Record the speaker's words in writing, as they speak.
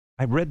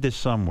I read this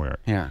somewhere.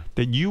 Yeah.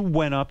 That you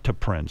went up to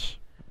Prince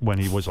when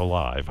he was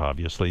alive,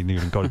 obviously, and you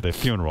didn't go to the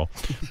funeral.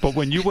 But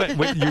when you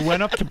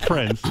went up to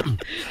Prince,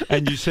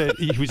 and you said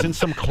he was in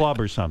some club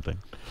or something.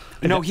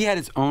 No, he had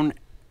his own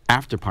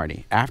after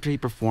party after he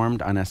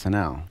performed on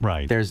SNL.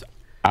 Right. There's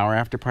our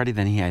after party,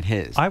 then he had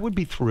his. I would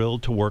be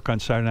thrilled to work on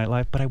Saturday Night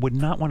Live, but I would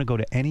not want to go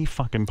to any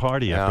fucking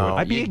party afterward.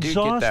 I'd be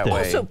exhausted.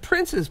 Also,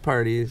 Prince's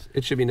parties,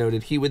 it should be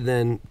noted, he would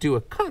then do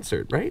a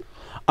concert, right?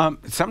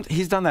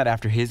 He's done that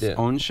after his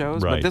own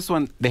shows, Right. but this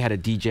one they had a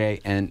DJ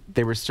and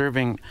they were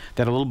serving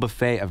that a little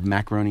buffet of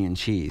macaroni and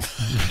cheese.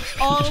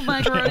 Oh,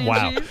 macaroni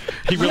and cheese.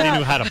 He really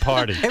knew how to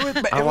party.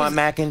 I want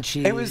mac and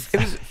cheese. It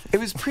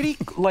was pretty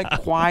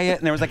like quiet,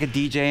 and there was like a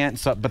DJ, and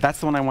so. But that's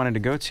the one I wanted to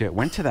go to. It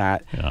went to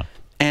that,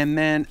 and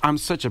then I'm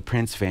such a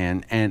Prince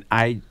fan, and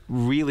I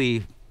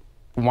really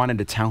wanted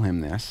to tell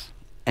him this,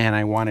 and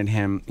I wanted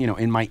him, you know,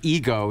 in my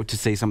ego, to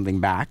say something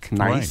back,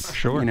 nice, Right,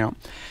 sure. you know.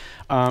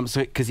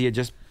 So because he had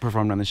just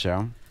performed on the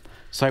show.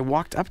 So I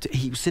walked up to,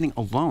 he was sitting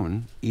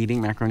alone eating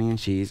macaroni and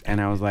cheese,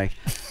 and I was like,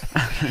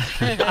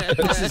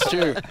 this is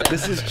true.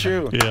 This is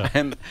true. Yeah.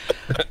 And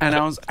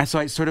so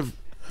I sort of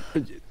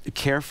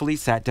carefully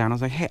sat down. I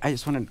was like, hey, I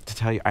just wanted to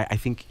tell you, I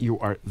think you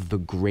are the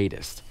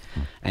greatest.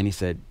 And he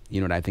said,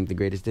 you know what I think the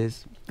greatest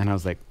is? And I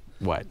was like,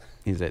 what?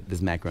 He said,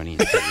 this macaroni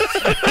and cheese.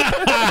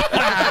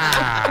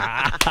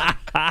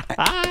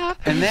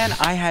 And then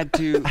I had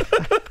to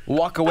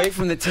walk away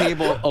from the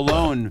table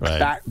alone,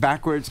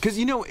 backwards, because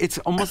you know it's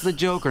almost a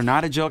joke or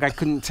not a joke. I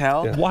couldn't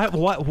tell. Yeah.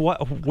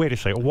 Wait a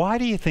second. Why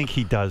do you think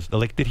he does?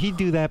 Like, did he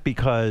do that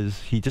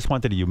because he just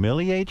wanted to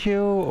humiliate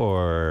you,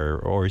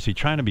 or is he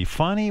trying to be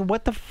funny?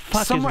 What the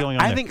fuck is going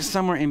on? I think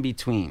somewhere in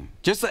between.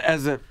 Just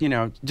as a, you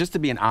know, just to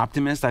be an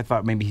optimist, I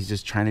thought maybe he's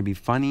just trying to be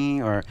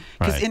funny, or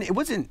because it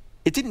wasn't.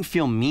 It didn't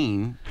feel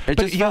mean. It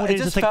but just you know, felt,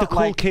 it's like the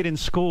cool kid in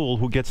school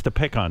who gets to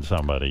pick on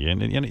somebody, and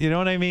you know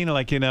what I mean.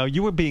 Like, you know,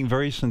 you were being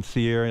very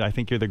sincere, and I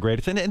think you're the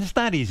greatest, and it's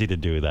not easy to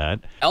do that.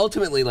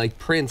 Ultimately, like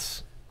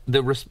Prince,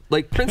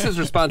 Prince's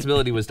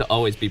responsibility was to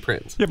always be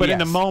Prince. Yeah, but in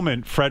the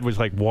moment, Fred was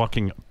like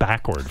walking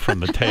backward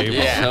from the table.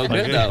 Yeah, so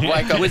good though.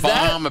 Like a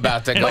bomb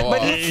about to go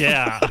off.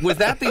 Yeah. Was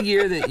that the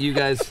year that you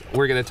guys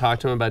were going to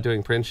talk to him about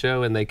doing Prince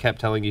show, and they kept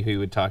telling you he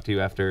would talk to you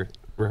after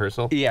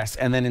rehearsal? Yes,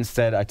 and then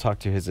instead I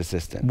talked to his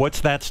assistant.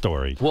 What's that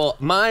story? Well,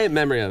 my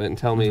memory of it, and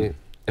tell me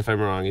if I'm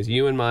wrong, is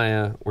you and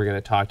Maya were going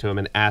to talk to him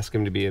and ask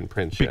him to be in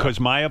Prince show. Because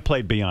Maya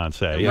played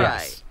Beyonce.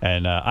 Yes.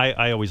 And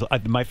I always,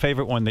 my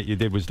favorite one that you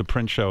did was the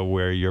Prince show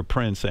where you're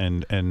Prince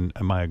and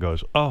Maya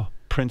goes, oh,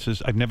 Prince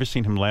is, I've never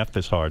seen him laugh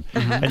this hard.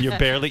 And you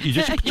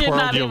just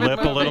twirled your lip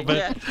a little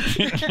bit.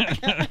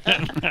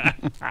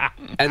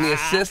 And the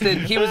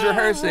assistant, he was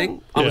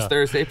rehearsing. On this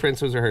Thursday,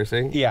 Prince was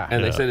rehearsing. Yeah.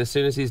 And they said as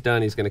soon as he's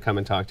done, he's going to come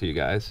and talk to you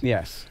guys.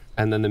 Yes.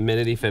 And then the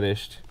minute he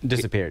finished,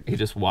 disappeared. He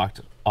just walked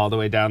all the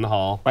way down the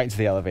hall. Right into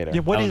the elevator.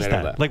 Yeah, what is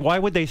that? Like, why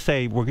would they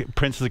say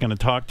Prince is going to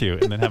talk to you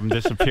and then have him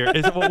disappear?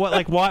 Is it,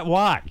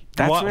 why?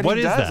 That's what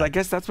he does. That? I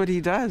guess that's what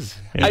he does.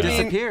 Yeah. He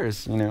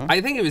disappears, you know.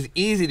 I think it was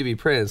easy to be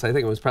Prince. I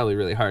think it was probably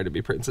really hard to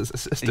be Prince's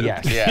assistant.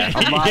 Yes. Yeah.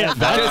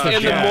 Just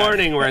in the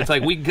morning where it's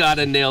like, we got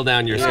to nail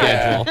down your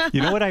schedule.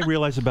 You know what I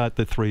realize about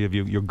the three of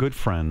you? You're good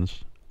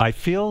friends. I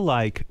feel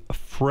like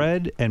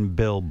Fred and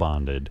Bill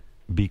bonded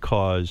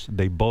because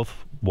they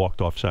both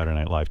walked off Saturday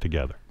Night Live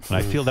together. And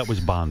I feel that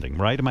was bonding,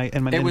 right?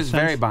 It was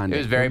very bonding. It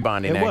was very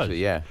bonding,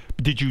 actually, yeah.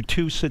 Did you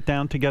two sit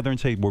down together and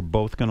say, we're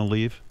both going to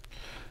leave?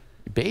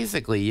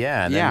 Basically,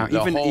 yeah. And yeah,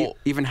 then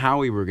even how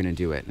we were going to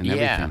do it and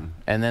everything.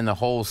 And then the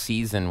whole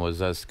season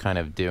was us kind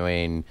of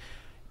doing,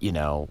 you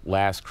know,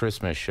 last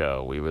Christmas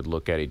show. We would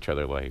look at each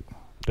other like,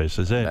 this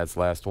is it. That's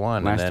last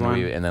one. Last and then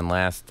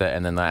one.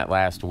 And then that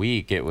last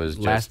week it was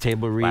just last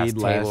table read,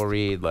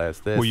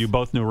 last this. Were you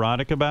both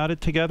neurotic about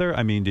it together?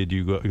 I mean, did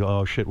you go,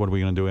 oh shit, what are we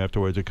going to do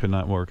afterwards? It could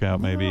not work out,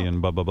 maybe,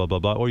 and blah blah blah blah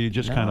blah. Or you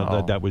just kind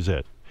of that was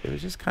it. It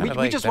was just kind of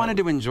like we just wanted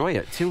to enjoy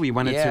it too. We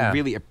wanted to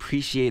really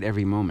appreciate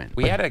every moment.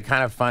 We had a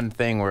kind of fun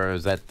thing where it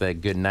was at the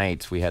Good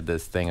Nights. We had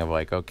this thing of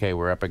like, okay,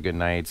 we're up at Good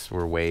Nights,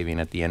 we're waving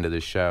at the end of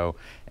the show,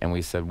 and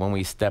we said when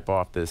we step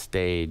off this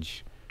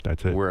stage,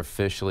 that's it. We're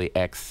officially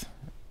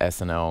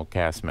SNL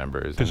cast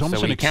members. There's almost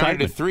so we an counted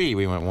to excitement. 3.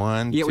 We went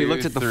 1, Yeah, 2, we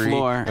looked at the 3.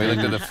 floor. We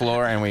looked at the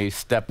floor and we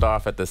stepped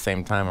off at the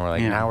same time. And we're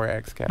like, now we're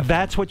ex-cast.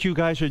 That's what you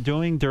guys are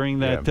doing during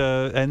that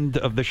end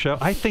of the show.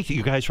 I think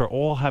you guys are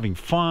all having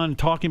fun,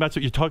 talking about. So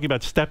you're talking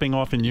about stepping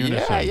off in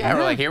unison. Yeah.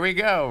 We're like, here we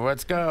go,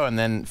 let's go. And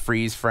then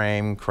freeze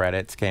frame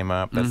credits came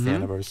up. That's the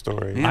end of our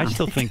story. Yeah. I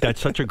still think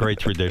that's such a great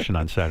tradition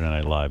on Saturday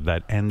Night Live.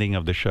 That ending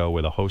of the show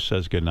where the host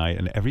says goodnight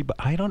and everybody.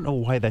 I don't know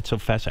why that's so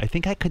fast. I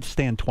think I could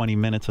stand 20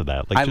 minutes of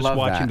that. Like I just love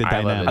watching that. the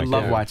dynamic. I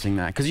love watching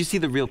that because you see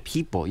the real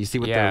people. You see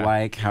what they're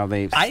like, how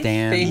they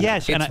stand.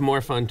 I think it's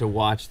more fun to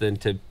watch than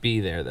to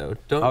be there, though.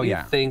 Don't you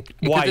think?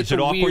 Why? Is it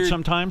awkward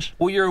sometimes?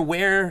 Well, you're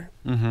aware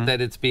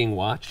that it's being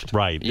watched.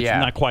 Right. It's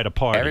not quite a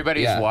party.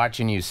 Everybody's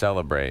watching you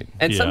celebrate.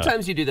 And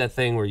sometimes you do that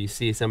thing where you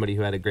see somebody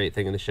who had a great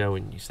thing in the show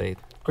and you say,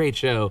 great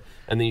show,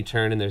 and then you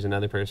turn and there's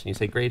another person. You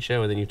say great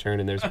show, and then you turn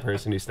and there's a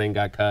person whose thing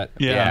got cut.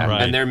 Yeah,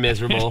 right. And they're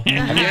miserable. Do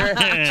you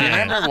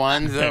remember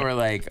ones though where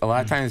like a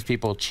lot of times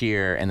people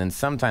cheer, and then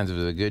sometimes if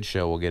it's a good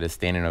show, we'll get a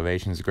standing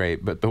ovation. It's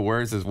great, but the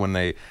worst is when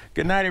they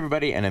good night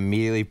everybody, and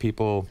immediately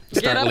people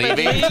start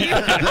leaving.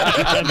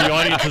 And the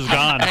audience is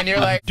gone. And you're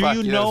like, do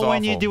you know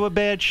when you awful. do a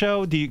bad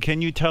show?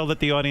 Can you tell that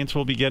the audience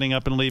will be getting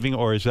up and leaving,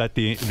 or is that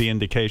the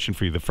indication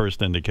for you, the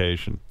first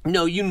indication?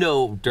 No, you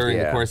know during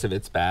the course of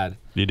it's bad.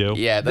 You do?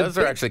 Yeah, those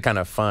are actually kind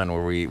of fun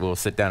where we'll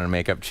sit down in a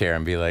makeup chair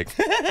and be like,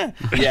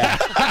 yeah.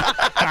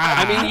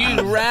 I mean,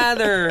 you'd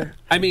rather,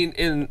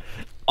 in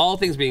all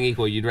things being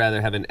equal, you'd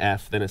rather have an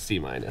F than a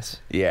C-.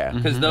 yeah.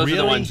 Because those are the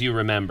Really? ones you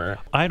remember.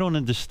 I don't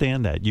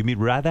understand that. You'd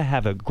rather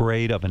have a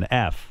grade of an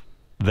F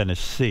than a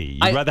C.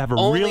 You'd rather have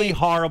a really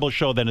horrible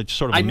show than it's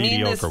sort of a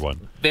mediocre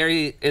one.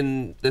 Very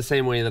in the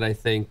same way that I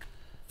think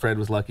Fred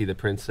was lucky that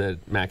Prince said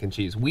mac and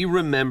cheese. We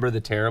remember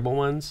the terrible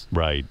ones.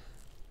 Right.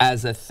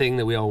 As a thing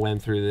that we all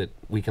went through that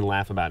we can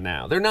laugh about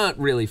now. They're not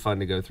really fun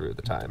to go through at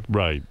the time.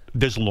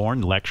 Does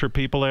Lorne lecture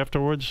people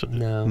afterwards?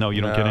 No. No,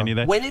 you don't get any of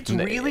that? When it's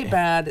really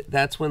bad,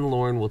 that's when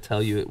Lorne will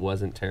tell you it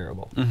wasn't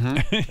terrible.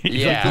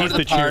 Yeah. He'll go to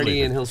the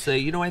party and he'll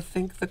say, I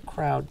think the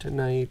crowd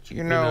tonight.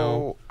 You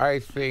know, I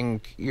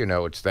think,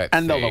 it's that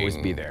And thing. they'll always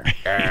be there.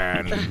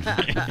 And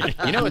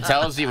you know what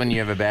tells you when you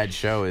have a bad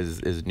show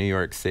is New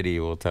York City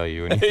will tell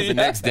you. And the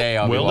next day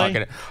I'll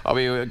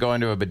be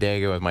going to a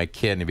bodega with my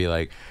kid and be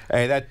like,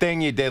 hey, that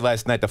thing you did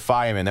last night, the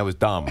fireman, that was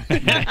dumb.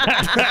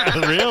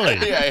 Really?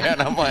 Yeah,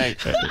 and I'm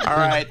like, all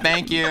right,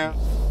 thank you.